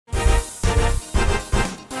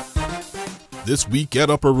This week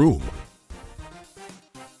at Upper Room.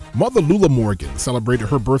 Mother Lula Morgan celebrated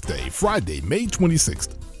her birthday Friday, May 26th.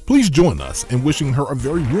 Please join us in wishing her a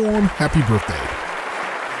very warm, happy birthday.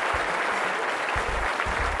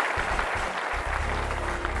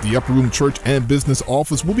 The Upper Room Church and Business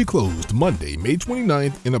Office will be closed Monday, May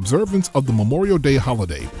 29th in observance of the Memorial Day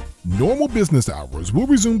holiday. Normal business hours will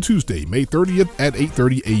resume Tuesday, May 30th at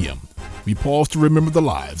 8:30 a.m. We pause to remember the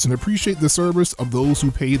lives and appreciate the service of those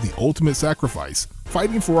who paid the ultimate sacrifice,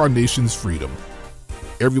 fighting for our nation's freedom.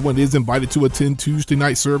 Everyone is invited to attend Tuesday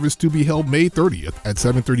night service to be held May 30th at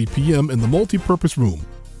 7:30 p.m. in the multi-purpose room.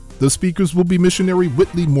 The speakers will be Missionary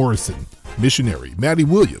Whitley Morrison, Missionary Maddie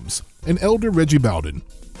Williams, and Elder Reggie Bowden.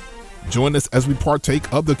 Join us as we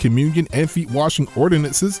partake of the communion and feet washing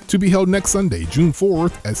ordinances to be held next Sunday, June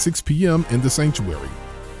 4th at 6 p.m. in the sanctuary.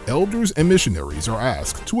 Elders and missionaries are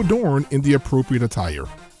asked to adorn in the appropriate attire.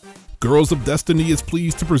 Girls of Destiny is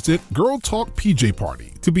pleased to present Girl Talk PJ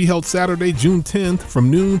Party to be held Saturday, June 10th from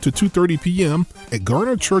noon to 2:30 p.m. at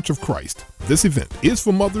Garner Church of Christ. This event is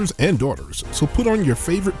for mothers and daughters, so put on your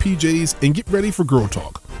favorite PJs and get ready for Girl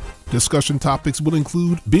Talk. Discussion topics will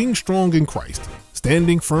include being strong in Christ,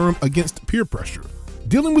 standing firm against peer pressure,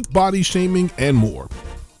 dealing with body shaming, and more.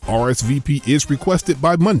 RSVP is requested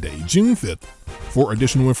by Monday, June 5th. For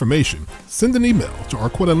additional information, send an email to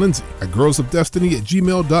Arquetta Lindsay at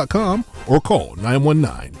girlsofdestiny@gmail.com or call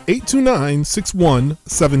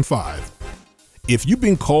 919-829-6175. If you've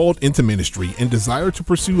been called into ministry and desire to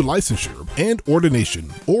pursue licensure and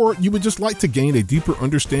ordination, or you would just like to gain a deeper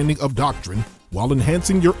understanding of doctrine while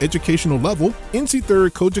enhancing your educational level, NC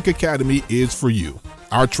Third Kojic Academy is for you.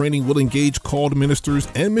 Our training will engage called ministers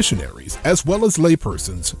and missionaries, as well as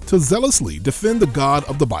laypersons, to zealously defend the God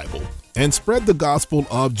of the Bible and spread the gospel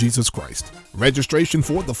of Jesus Christ. Registration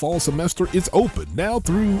for the fall semester is open now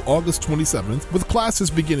through August 27th, with classes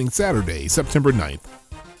beginning Saturday, September 9th.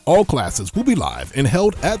 All classes will be live and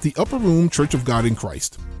held at the Upper Room Church of God in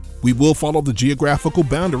Christ. We will follow the geographical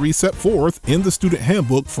boundary set forth in the student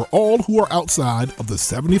handbook for all who are outside of the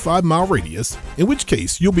 75-mile radius, in which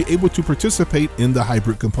case you'll be able to participate in the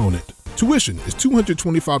hybrid component. Tuition is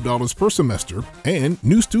 $225 per semester, and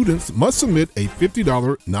new students must submit a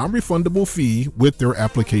 $50 non-refundable fee with their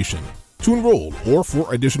application. To enroll or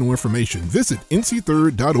for additional information, visit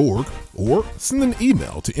ncthird.org or send an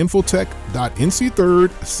email to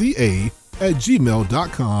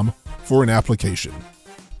infotech.ncthirdca@gmail.com for an application.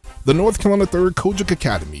 The North Carolina 3rd Kojic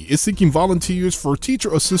Academy is seeking volunteers for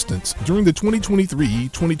teacher assistants during the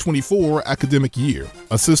 2023-2024 academic year.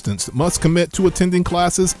 Assistants must commit to attending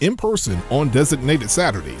classes in person on designated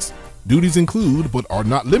Saturdays. Duties include, but are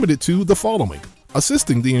not limited to, the following: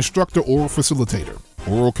 assisting the instructor or facilitator,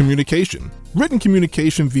 oral communication, written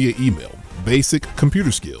communication via email, basic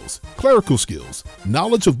computer skills, clerical skills,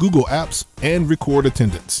 knowledge of Google Apps, and record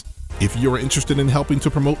attendance. If you are interested in helping to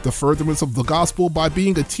promote the furtherance of the gospel by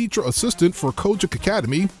being a teacher assistant for Kojic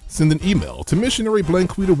Academy, send an email to missionary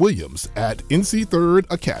Blanquita Williams at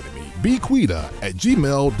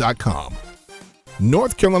ncthirdacademybquita@gmail.com.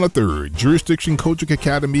 North Carolina 3rd Jurisdiction Kojic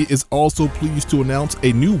Academy is also pleased to announce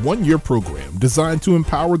a new one-year program designed to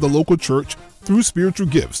empower the local church through spiritual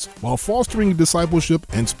gifts while fostering discipleship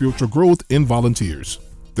and spiritual growth in volunteers.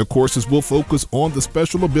 The courses will focus on the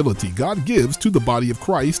special ability God gives to the body of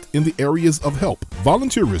Christ in the areas of help,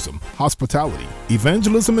 volunteerism, hospitality,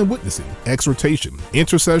 evangelism and witnessing, exhortation,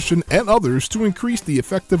 intercession, and others to increase the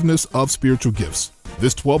effectiveness of spiritual gifts.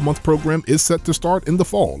 This 12-month program is set to start in the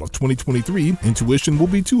fall of 2023, and tuition will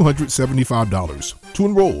be $275. To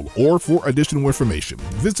enroll or for additional information,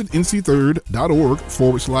 visit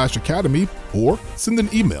ncthird.org/academy or send an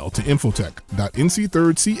email to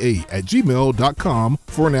infotech.ncthirdca@gmail.com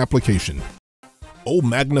for an application. Oh,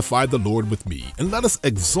 magnify the Lord with me, and let us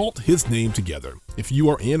exalt his name together. If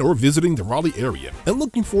you are in or visiting the Raleigh area and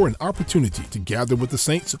looking for an opportunity to gather with the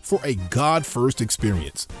saints for a God-first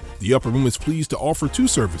experience, the Upper Room is pleased to offer 2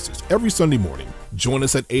 services every Sunday morning. Join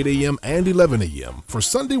us at 8 a.m. and 11 a.m. for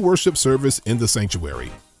Sunday worship service in the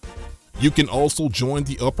sanctuary. You can also join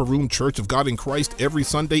the Upper Room Church of God in Christ every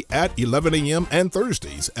Sunday at 11 a.m. and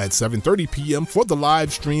Thursdays at 7:30 p.m. for the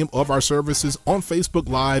live stream of our services on Facebook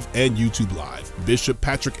Live and YouTube Live. Bishop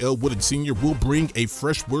Patrick L. Woodard Sr. will bring a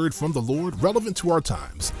fresh word from the Lord relevant to our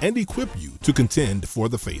times and equip you to contend for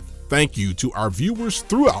the faith. Thank you to our viewers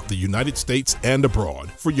throughout the United States and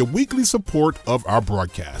abroad for your weekly support of our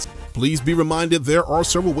broadcast. Please be reminded there are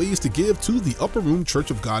several ways to give to the Upper Room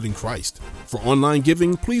Church of God in Christ. For online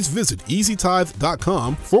giving, please visit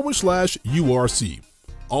easytithe.com/URC.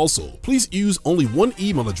 Also, please use only one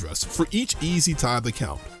email address for each Easy Tithe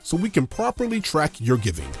account so we can properly track your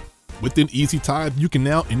giving. Within Easy Tithe, you can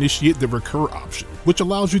now initiate the Recur option, which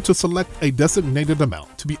allows you to select a designated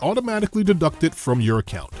amount to be automatically deducted from your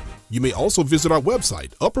account. You may also visit our website,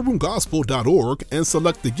 upperroomgospel.org, and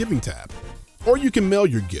select the Giving tab. Or you can mail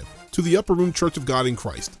your gift to the Upper Room Church of God in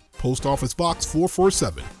Christ, Post Office Box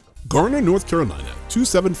 447, Garner, North Carolina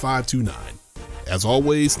 27529. As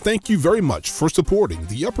always, thank you very much for supporting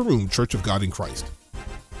the Upper Room Church of God in Christ.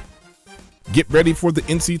 Get ready for the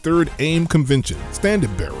NC 3rd AIM Convention,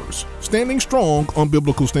 Standard Bearers, Standing Strong on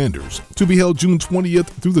Biblical Standards, to be held June 20th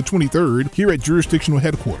through the 23rd here at Jurisdictional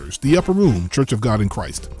Headquarters, the Upper Room Church of God in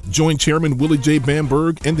Christ. Join Chairman Willie J.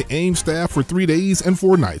 Bamberg and the AIM staff for 3 days and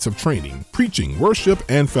 4 nights of training, preaching, worship,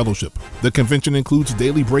 and fellowship. The convention includes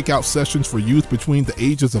daily breakout sessions for youth between the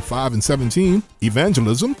ages of 5 and 17,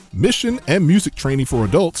 evangelism, mission and music training for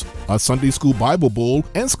adults, a Sunday school Bible bowl,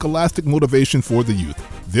 and scholastic motivation for the youth.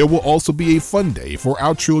 There will also be a fun day for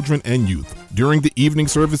our children and youth. During the evening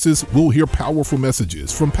services, we'll hear powerful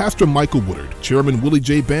messages from Pastor Michael Woodard, Chairman Willie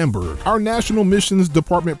J. Bamberg, our National Missions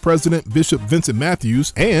Department President Bishop Vincent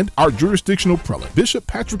Matthews, and our jurisdictional prelate, Bishop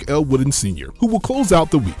Patrick L. Wooden Sr., who will close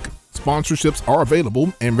out the week. Sponsorships are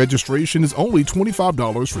available and registration is only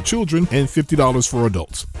 $25 for children and $50 for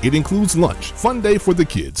adults. It includes lunch, fun day for the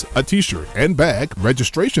kids, a t-shirt and bag,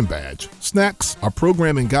 registration badge, snacks, a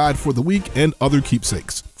programming guide for the week, and other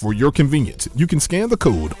keepsakes. For your convenience, you can scan the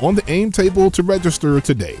code on the AIM table to register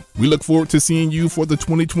today. We look forward to seeing you for the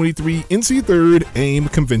 2023 NC 3rd AIM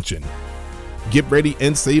Convention. Get ready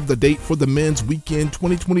and save the date for the Men's Weekend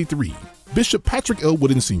 2023. Bishop Patrick L.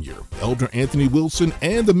 Wooden Sr., Elder Anthony Wilson,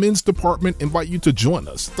 and the Men's Department invite you to join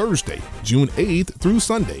us Thursday, June 8th through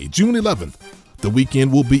Sunday, June 11th. The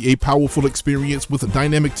weekend will be a powerful experience with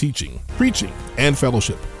dynamic teaching, preaching, and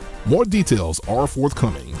fellowship. More details are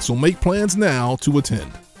forthcoming, so make plans now to attend.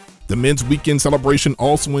 The Men's Weekend celebration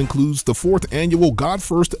also includes the 4th annual God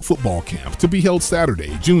First football camp to be held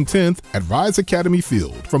Saturday, June 10th at Rise Academy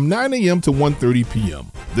Field from 9 a.m. to 1:30 p.m.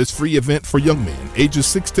 This free event for young men ages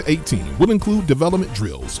 6 to 18 will include development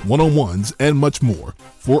drills, one-on-ones, and much more.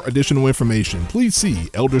 For additional information, please see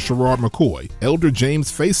Elder Sherrod McCoy, Elder James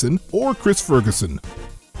Faison, or Chris Ferguson.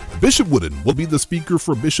 Bishop Wooden will be the speaker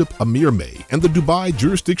for Bishop Amir May and the Dubai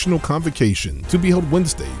Jurisdictional Convocation to be held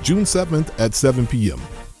Wednesday, June 7th at 7 p.m.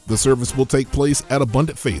 The service will take place at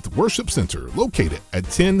Abundant Faith Worship Center located at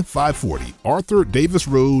 10540 Arthur Davis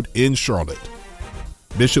Road in Charlotte.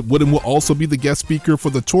 Bishop Wooden will also be the guest speaker for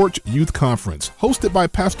the Torch Youth Conference, hosted by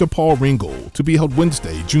Pastor Paul Ringgold, to be held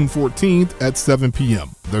Wednesday, June 14th at 7 p.m.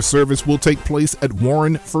 The service will take place at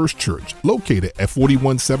Warren First Church, located at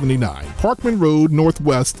 4179 Parkman Road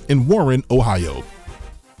Northwest in Warren, Ohio.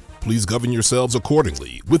 Please govern yourselves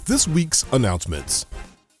accordingly with this week's announcements.